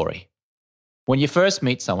your story? When you first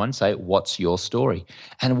meet someone, say, what's your story?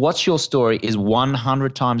 And what's your story is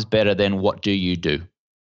 100 times better than what do you do?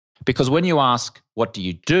 Because when you ask, what do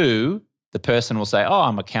you do? The person will say, oh,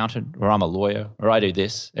 I'm an accountant, or I'm a lawyer, or I do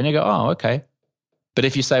this. And you go, oh, okay. But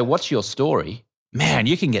if you say, what's your story? Man,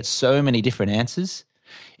 you can get so many different answers.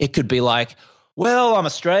 It could be like, well, I'm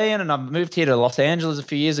Australian and I moved here to Los Angeles a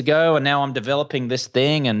few years ago, and now I'm developing this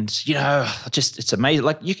thing, and it's amazing.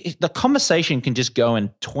 Like the conversation can just go in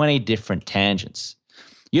 20 different tangents.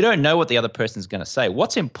 You don't know what the other person's going to say.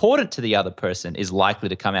 What's important to the other person is likely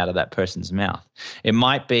to come out of that person's mouth. It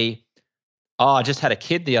might be, oh, I just had a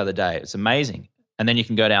kid the other day. It's amazing. And then you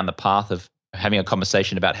can go down the path of having a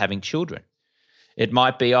conversation about having children. It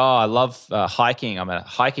might be, oh, I love hiking. I'm a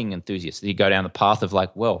hiking enthusiast. And you go down the path of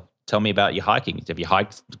like, well, tell me about your hiking. Have you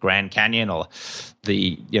hiked the Grand Canyon, or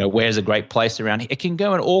where's a great place around here? It can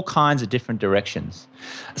go in all kinds of different directions.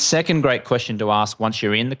 The second great question to ask once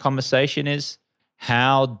you're in the conversation is,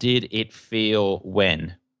 how did it feel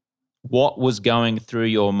when? What was going through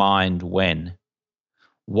your mind when?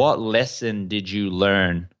 What lesson did you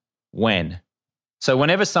learn when? So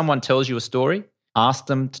whenever someone tells you a story, ask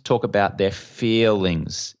them to talk about their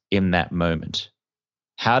feelings in that moment.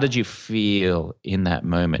 How did you feel in that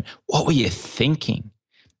moment? What were you thinking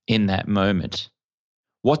in that moment?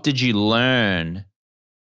 What did you learn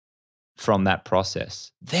from that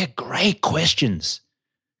process? They're great questions.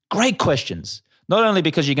 Great questions. Not only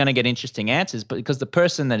because you're going to get interesting answers, but because the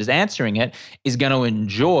person that is answering it is going to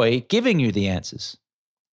enjoy giving you the answers.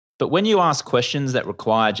 But when you ask questions that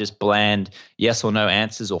require just bland yes or no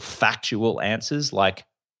answers, or factual answers like,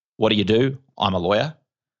 what do you do? I'm a lawyer.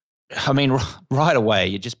 I mean, right away,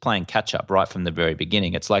 you're just playing catch up right from the very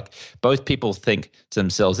beginning. It's like both people think to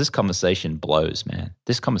themselves, this conversation blows, man.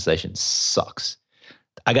 This conversation sucks.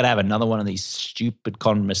 I got to have another one of these stupid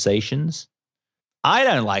conversations. I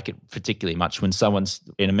don't like it particularly much when someone's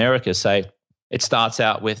in America say, it starts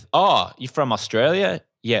out with, oh, you from Australia?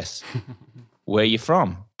 Yes. Where are you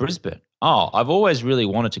from? Brisbane. Oh, I've always really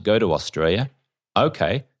wanted to go to Australia.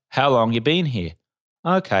 Okay. How long you been here?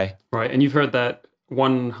 Okay. Right. And you've heard that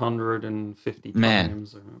 150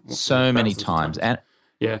 times. So many times. And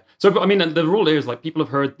yeah. So, I mean, the rule is like people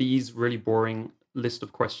have heard these really boring list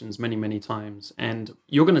of questions many, many times. And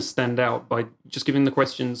you're going to stand out by just giving the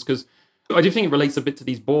questions, because I do think it relates a bit to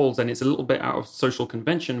these balls, and it's a little bit out of social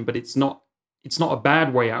convention, but it's not a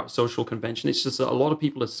bad way out of social convention. It's just that a lot of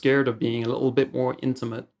people are scared of being a little bit more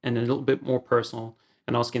intimate and a little bit more personal,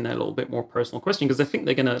 and asking that little bit more personal question, because I think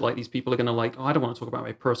they're going to, like, these people are going to like, oh, I don't want to talk about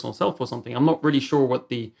my personal self or something. I'm not really sure what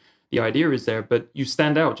the idea is there, but you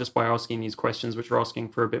stand out just by asking these questions, which are asking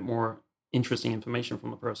for a bit more interesting information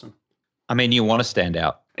from the person. I mean, you want to stand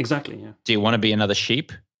out. Exactly, yeah. Do you want to be another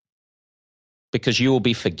sheep? Because you will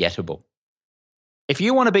be forgettable. If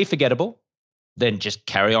you want to be forgettable, then just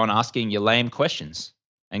carry on asking your lame questions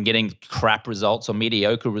and getting crap results or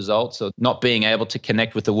mediocre results or not being able to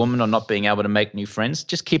connect with a woman or not being able to make new friends.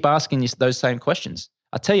 Just keep asking those same questions.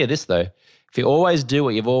 I'll tell you this though, if you always do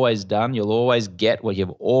what you've always done, you'll always get what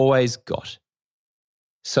you've always got.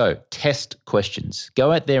 So test questions.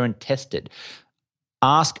 Go out there and test it.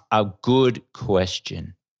 Ask a good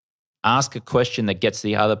question. Ask a question that gets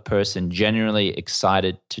the other person genuinely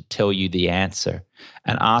excited to tell you the answer.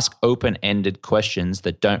 And ask open-ended questions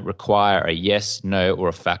that don't require a yes, no, or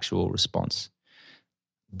a factual response.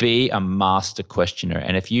 Be a master questioner.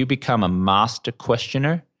 And if you become a master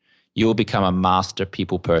questioner, you'll become a master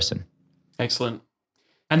people person. Excellent.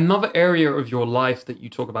 Another area of your life that you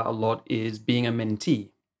talk about a lot is being a mentee.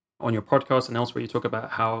 On your podcast and elsewhere, you talk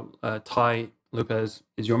about how Tai Lopez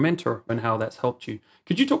is your mentor and how that's helped you.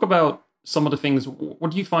 Could you talk about some of the things,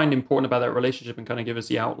 what do you find important about that relationship, and kind of give us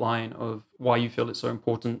the outline of why you feel it's so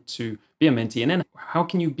important to be a mentee? And then how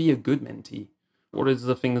can you be a good mentee? What is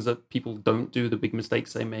the things that people don't do, the big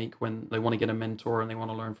mistakes they make when they want to get a mentor and they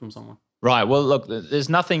want to learn from someone? Right. Well, look, there's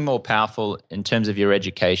nothing more powerful in terms of your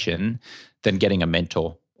education than getting a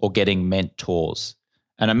mentor or getting mentors.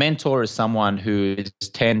 And a mentor is someone who is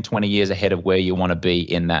 10, 20 years ahead of where you want to be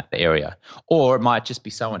in that area. Or it might just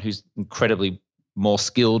be someone who's incredibly more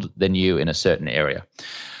skilled than you in a certain area.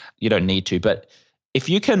 You don't need to. But if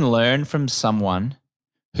you can learn from someone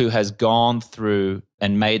who has gone through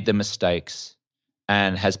and made the mistakes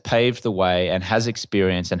and has paved the way and has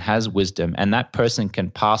experience and has wisdom, and that person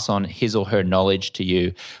can pass on his or her knowledge to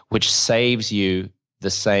you, which saves you the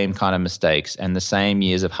same kind of mistakes and the same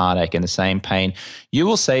years of heartache and the same pain, you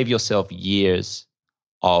will save yourself years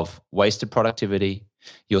of wasted productivity.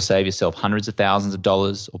 You'll save yourself hundreds of thousands of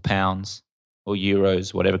dollars or pounds or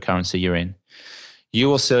euros, whatever currency you're in. You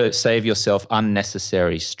will save yourself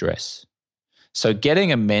unnecessary stress. So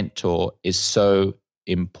getting a mentor is so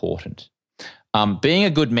important. Being a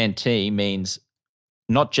good mentee means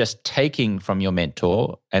not just taking from your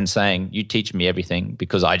mentor and saying, you teach me everything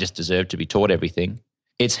because I just deserve to be taught everything.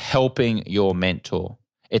 It's helping your mentor.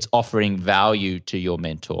 It's offering value to your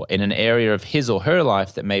mentor in an area of his or her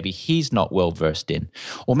life that maybe he's not well versed in.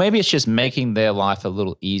 Or maybe it's just making their life a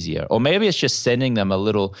little easier. Or maybe it's just sending them a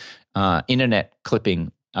little internet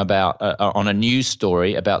clipping about on a news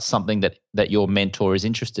story about something that your mentor is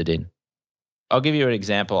interested in. I'll give you an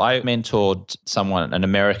example. I mentored someone, an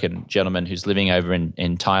American gentleman who's living over in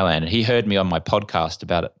Thailand. And he heard me on my podcast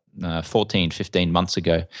about 14, 15 months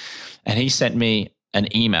ago. And he sent me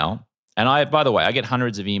an email. And by the way, I get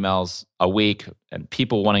hundreds of emails a week and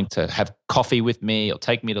people wanting to have coffee with me or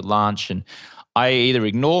take me to lunch. And I either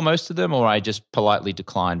ignore most of them or I just politely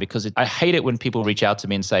decline because I hate it when people reach out to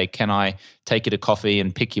me and say, can I take you to coffee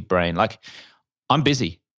and pick your brain? Like, I'm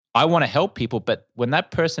busy. I want to help people, but when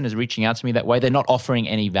that person is reaching out to me that way, they're not offering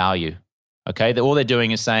any value, okay? All they're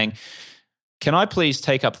doing is saying, can I please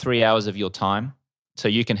take up 3 hours of your time so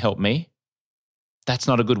you can help me? That's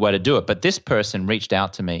not a good way to do it. But this person reached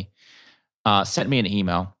out to me, sent me an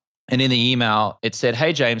email, and in the email, it said,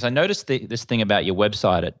 hey, James, I noticed this thing about your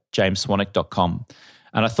website at jamesswanwick.com,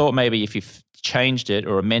 and I thought maybe if you've changed it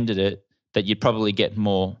or amended it, that you'd probably get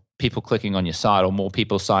more people clicking on your site or more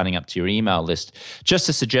people signing up to your email list. Just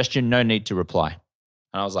a suggestion, no need to reply.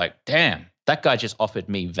 And I was like, damn, that guy just offered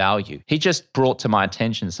me value. He just brought to my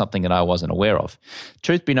attention something that I wasn't aware of.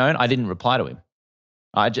 Truth be known, I didn't reply to him.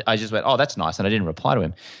 I just went, oh, that's nice, and I didn't reply to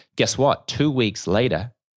him. Guess what? 2 weeks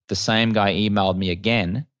later, the same guy emailed me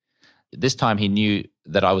again. This time he knew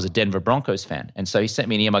that I was a Denver Broncos fan. And so he sent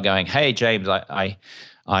me an email going, hey, James,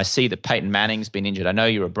 I see that Peyton Manning's been injured. I know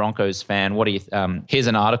you're a Broncos fan. What do you? Here's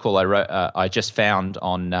an article I wrote. I just found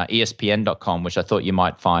on ESPN.com, which I thought you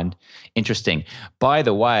might find interesting. By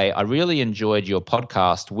the way, I really enjoyed your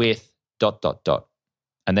podcast with ...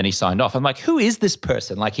 And then he signed off. I'm like, who is this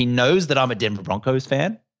person? Like, he knows that I'm a Denver Broncos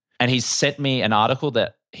fan, and he's sent me an article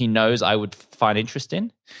that he knows I would find interest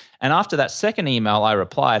in. And after that second email, I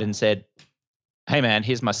replied and said, hey, man,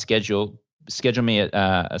 here's my schedule. Schedule me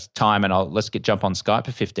a time and let's jump on Skype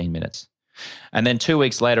for 15 minutes. And then 2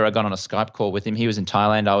 weeks later, I got on a Skype call with him. He was in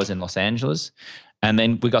Thailand. I was in Los Angeles. And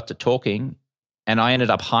then we got to talking, and I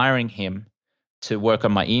ended up hiring him to work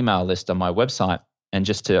on my email list on my website and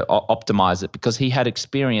just to optimize it because he had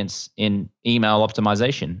experience in email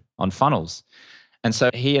optimization on funnels. And so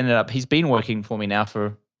he's been working for me now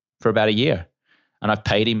for about a year. And I've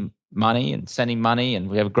paid him money and sent him money, and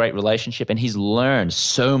we have a great relationship. And he's learned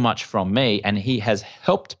so much from me, and he has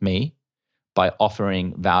helped me by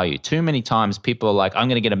offering value. Too many times people are like, I'm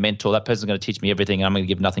going to get a mentor. That person's going to teach me everything and I'm going to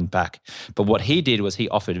give nothing back. But what he did was he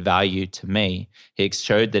offered value to me. He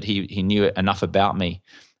showed that he knew enough about me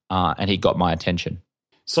and he got my attention.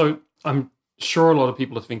 So I'm sure a lot of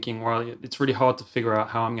people are thinking, well, it's really hard to figure out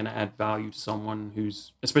how I'm going to add value to someone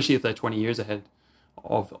who's, especially if they're 20 years ahead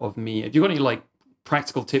of me. Have you got any like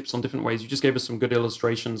practical tips on different ways? You just gave us some good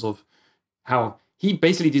illustrations of how he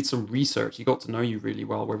basically did some research. He got to know you really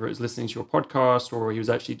well, whether it was listening to your podcast or he was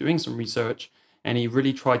actually doing some research, and he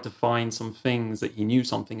really tried to find some things that he knew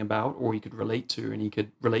something about or he could relate to, and he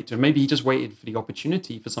could relate to. Maybe he just waited for the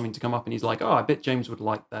opportunity for something to come up and he's like, oh, I bet James would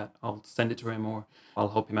like that. I'll send it to him or I'll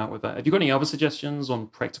help him out with that. Have you got any other suggestions on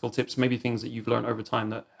practical tips, maybe things that you've learned over time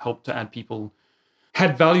that help to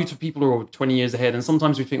had value to people who are 20 years ahead? And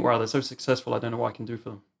sometimes we think, wow, they're so successful, I don't know what I can do for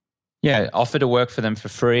them. Yeah, offer to work for them for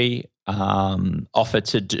free, offer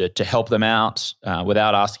to help them out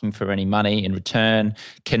without asking for any money in return,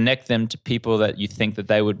 connect them to people that you think that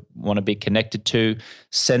they would want to be connected to,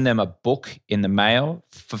 send them a book in the mail,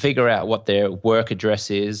 figure out what their work address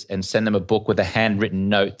is and send them a book with a handwritten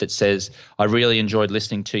note that says, I really enjoyed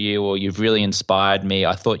listening to you, or you've really inspired me.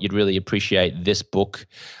 I thought you'd really appreciate this book.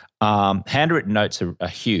 Handwritten notes are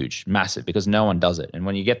huge, massive, because no one does it. And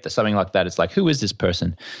when you get something like that, it's like, who is this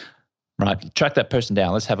person? Right, track that person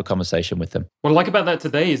down. Let's have a conversation with them. What I like about that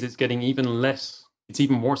today is it's getting even less, it's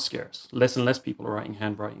even more scarce. Less and less people are writing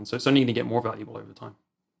handwriting. So it's only going to get more valuable over time.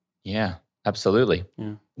 Yeah, absolutely.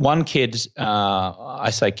 Yeah. One kid,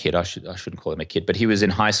 I say kid, I shouldn't call him a kid, but he was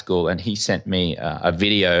in high school and he sent me a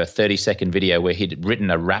video, a 30-second video where he'd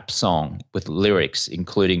written a rap song with lyrics,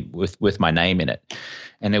 including with my name in it.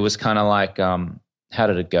 And it was kind of like, how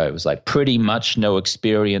did it go? It was like, pretty much no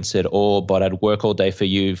experience at all, but I'd work all day for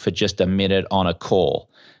you for just a minute on a call.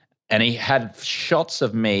 And he had shots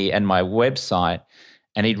of me and my website,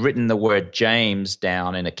 and he'd written the word James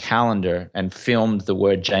down in a calendar and filmed the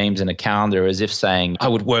word James in a calendar as if saying, I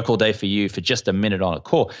would work all day for you for just a minute on a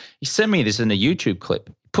call. He sent me this in a YouTube clip,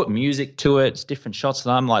 put music to it, it's different shots.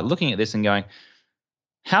 And I'm like looking at this and going,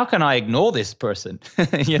 how can I ignore this person?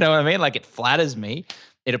 You know what I mean? Like, it flatters me.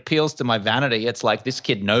 It appeals to my vanity. It's like, this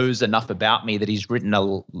kid knows enough about me that he's written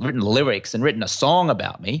lyrics and written a song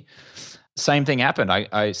about me. Same thing happened.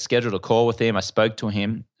 I scheduled a call with him. I spoke to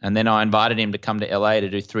him, and then I invited him to come to LA to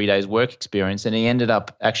do 3 days work experience. And he ended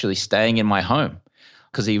up actually staying in my home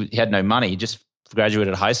because he had no money. He just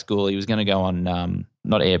graduated high school. He was going to go on,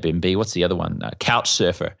 not Airbnb, what's the other one?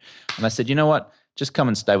 Couchsurfer. And I said, you know what? Just come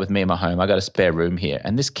and stay with me in my home. I got a spare room here.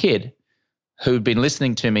 And this kid, who'd been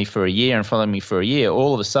listening to me for a year and following me for a year,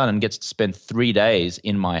 all of a sudden gets to spend 3 days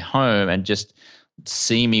in my home and just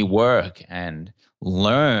see me work and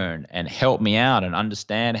learn and help me out and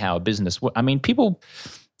understand how a business works. I mean, people,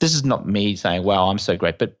 this is not me saying, wow, I'm so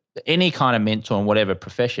great, but any kind of mentor in whatever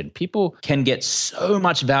profession, people can get so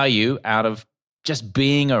much value out of just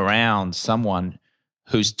being around someone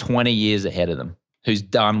who's 20 years ahead of them, who's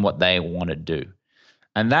done what they want to do.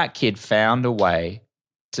 And that kid found a way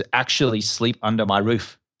to actually sleep under my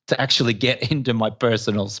roof, to actually get into my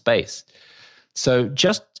personal space. So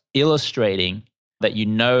just illustrating that you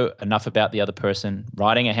know enough about the other person,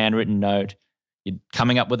 writing a handwritten note, you're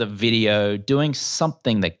coming up with a video, doing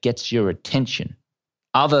something that gets your attention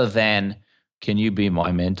other than, can you be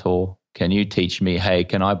my mentor? Can you teach me? Hey,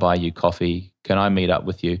 can I buy you coffee? Can I meet up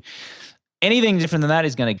with you? Anything different than that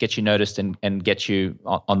is going to get you noticed and get you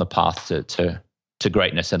on the path to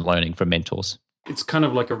greatness and learning from mentors. It's kind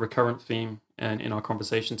of like a recurrent theme, and in our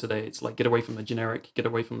conversation today, it's like, get away from the generic, get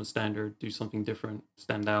away from the standard, do something different,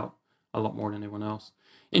 stand out a lot more than anyone else.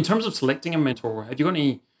 In terms of selecting a mentor, have you got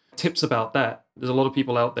any tips about that? There's a lot of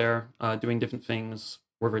people out there doing different things,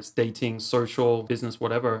 whether it's dating, social, business,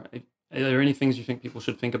 whatever. Are there any things you think people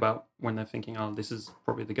should think about when they're thinking, oh, this is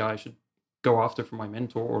probably the guy I should go after for my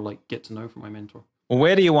mentor, or like get to know from my mentor? Well,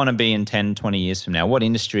 where do you want to be in 10, 20 years from now? What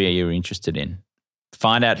industry are you interested in?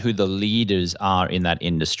 Find out who the leaders are in that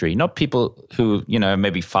industry, not people who,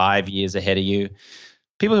 maybe 5 years ahead of you,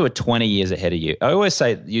 people who are 20 years ahead of you. I always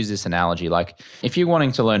use this analogy, like if you're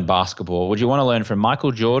wanting to learn basketball, would you want to learn from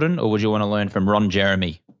Michael Jordan or would you want to learn from Ron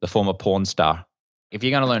Jeremy, the former porn star? If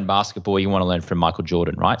you're going to learn basketball, you want to learn from Michael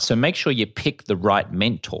Jordan, right? So make sure you pick the right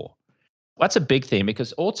mentor. That's a big thing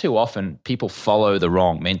because all too often people follow the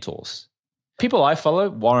wrong mentors. People I follow,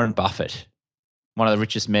 Warren Buffett, one of the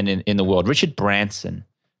richest men in the world, Richard Branson.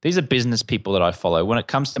 These are business people that I follow. When it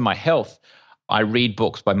comes to my health, I read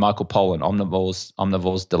books by Michael Pollan,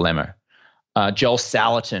 Omnivore's Dilemma. Joel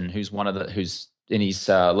Salatin, who's in his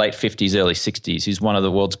late 50s, early 60s, who's one of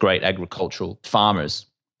the world's great agricultural farmers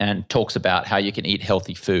and talks about how you can eat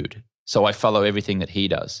healthy food. So I follow everything that he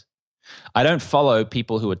does. I don't follow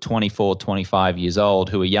people who are 24, 25 years old,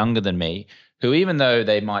 who are younger than me, who even though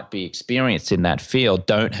they might be experienced in that field,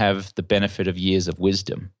 don't have the benefit of years of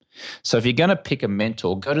wisdom. So if you're going to pick a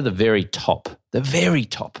mentor, go to the very top,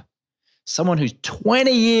 someone who's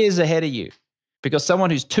 20 years ahead of you. Because someone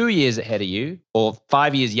who's 2 years ahead of you or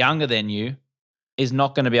 5 years younger than you is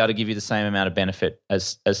not going to be able to give you the same amount of benefit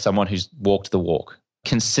as someone who's walked the walk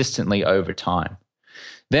consistently over time.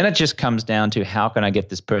 Then it just comes down to how can I get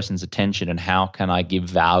this person's attention and how can I give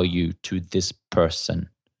value to this person?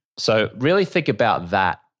 So really think about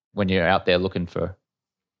that when you're out there looking for.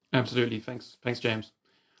 Absolutely. Thanks, James.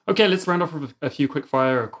 Okay, let's round off with a few quick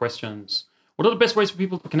fire questions. What are the best ways for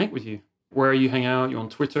people to connect with you? Where you hang out? You're on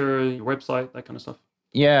Twitter, your website, that kind of stuff?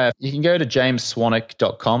 Yeah, you can go to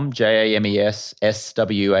jamesswanwick.com,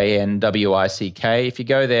 JamesSwanwick. If you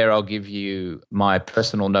go there, I'll give you my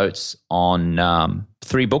personal notes on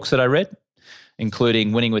 3 books that I read,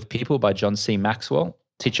 including Winning with People by John C. Maxwell.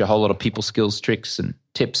 Teach you a whole lot of people skills, tricks, and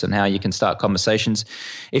tips and how you can start conversations.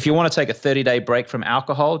 If you want to take a 30-day break from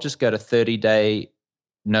alcohol, just go to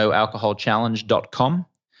 30daynoalcoholchallenge.com.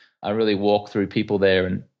 I really walk through people there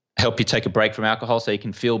and help you take a break from alcohol so you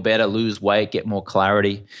can feel better, lose weight, get more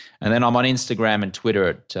clarity. And then I'm on Instagram and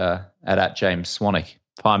Twitter at James Swanwick.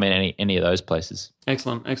 Find me in any of those places.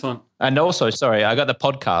 Excellent. And also, I got the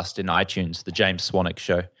podcast in iTunes, The James Swanwick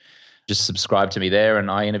Show. Just subscribe to me there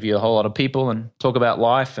and I interview a whole lot of people and talk about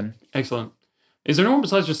life. Excellent. Is there anyone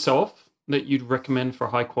besides yourself that you'd recommend for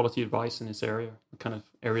high quality advice in this area, the kind of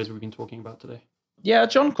areas we've been talking about today? Yeah,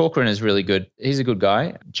 John Corcoran is really good. He's a good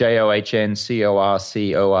guy.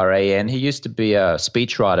 JohnCorcoran. He used to be a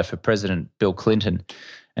speechwriter for President Bill Clinton,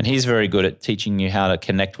 and he's very good at teaching you how to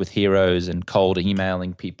connect with heroes and cold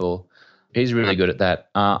emailing people. He's really good at that.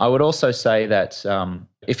 I would also say that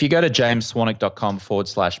if you go to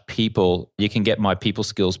jamesswanwick.com/people, you can get my people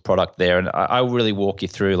skills product there, and I really walk you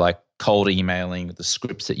through like cold emailing, the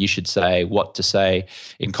scripts that you should say, what to say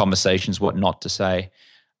in conversations, what not to say.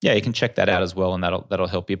 Yeah, you can check that out as well, and that'll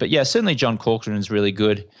help you. But yeah, certainly John Corcoran is really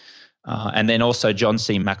good. And then also John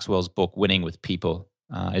C. Maxwell's book, Winning with People,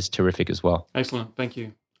 is terrific as well. Excellent. Thank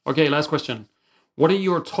you. Okay, last question. What are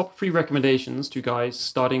your top 3 recommendations to guys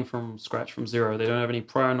starting from scratch, from zero? They don't have any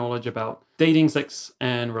prior knowledge about dating, sex,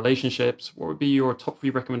 and relationships. What would be your top 3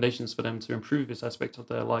 recommendations for them to improve this aspect of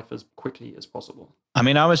their life as quickly as possible? I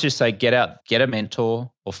mean, I would just say get out, get a mentor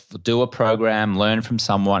or do a program, learn from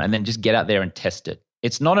someone, and then just get out there and test it.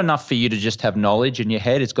 It's not enough for you to just have knowledge in your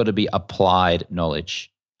head. It's got to be applied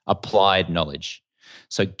knowledge.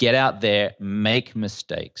 So get out there, make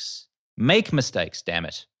mistakes. Make mistakes, damn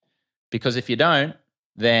it. Because if you don't,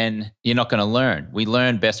 then you're not going to learn. We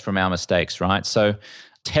learn best from our mistakes, right? So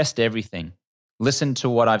test everything. Listen to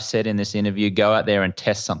what I've said in this interview. Go out there and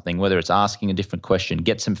test something, whether it's asking a different question,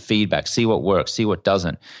 get some feedback, see what works, see what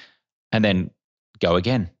doesn't, and then go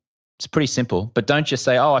again. It's pretty simple, but don't just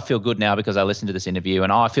say, oh, I feel good now because I listened to this interview,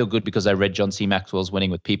 and oh, I feel good because I read John C. Maxwell's Winning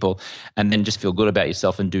with People, and then just feel good about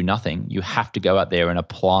yourself and do nothing. You have to go out there and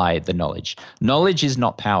apply the knowledge. Knowledge is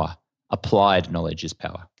not power. Applied knowledge is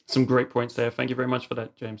power. Some great points there. Thank you very much for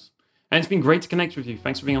that, James. And it's been great to connect with you.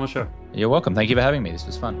 Thanks for being on the show. You're welcome. Thank you for having me. This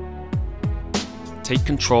was fun. Take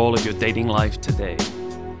control of your dating life today.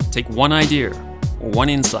 Take one idea or one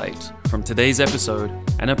insight from today's episode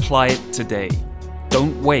and apply it today.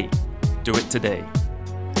 Don't wait. Do it today.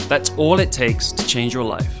 That's all it takes to change your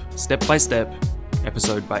life, step by step,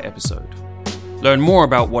 episode by episode. Learn more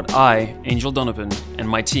about what I, Angel Donovan, and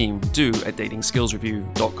my team do at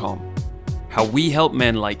datingskillsreview.com. How we help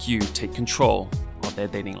men like you take control of their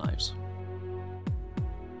dating lives.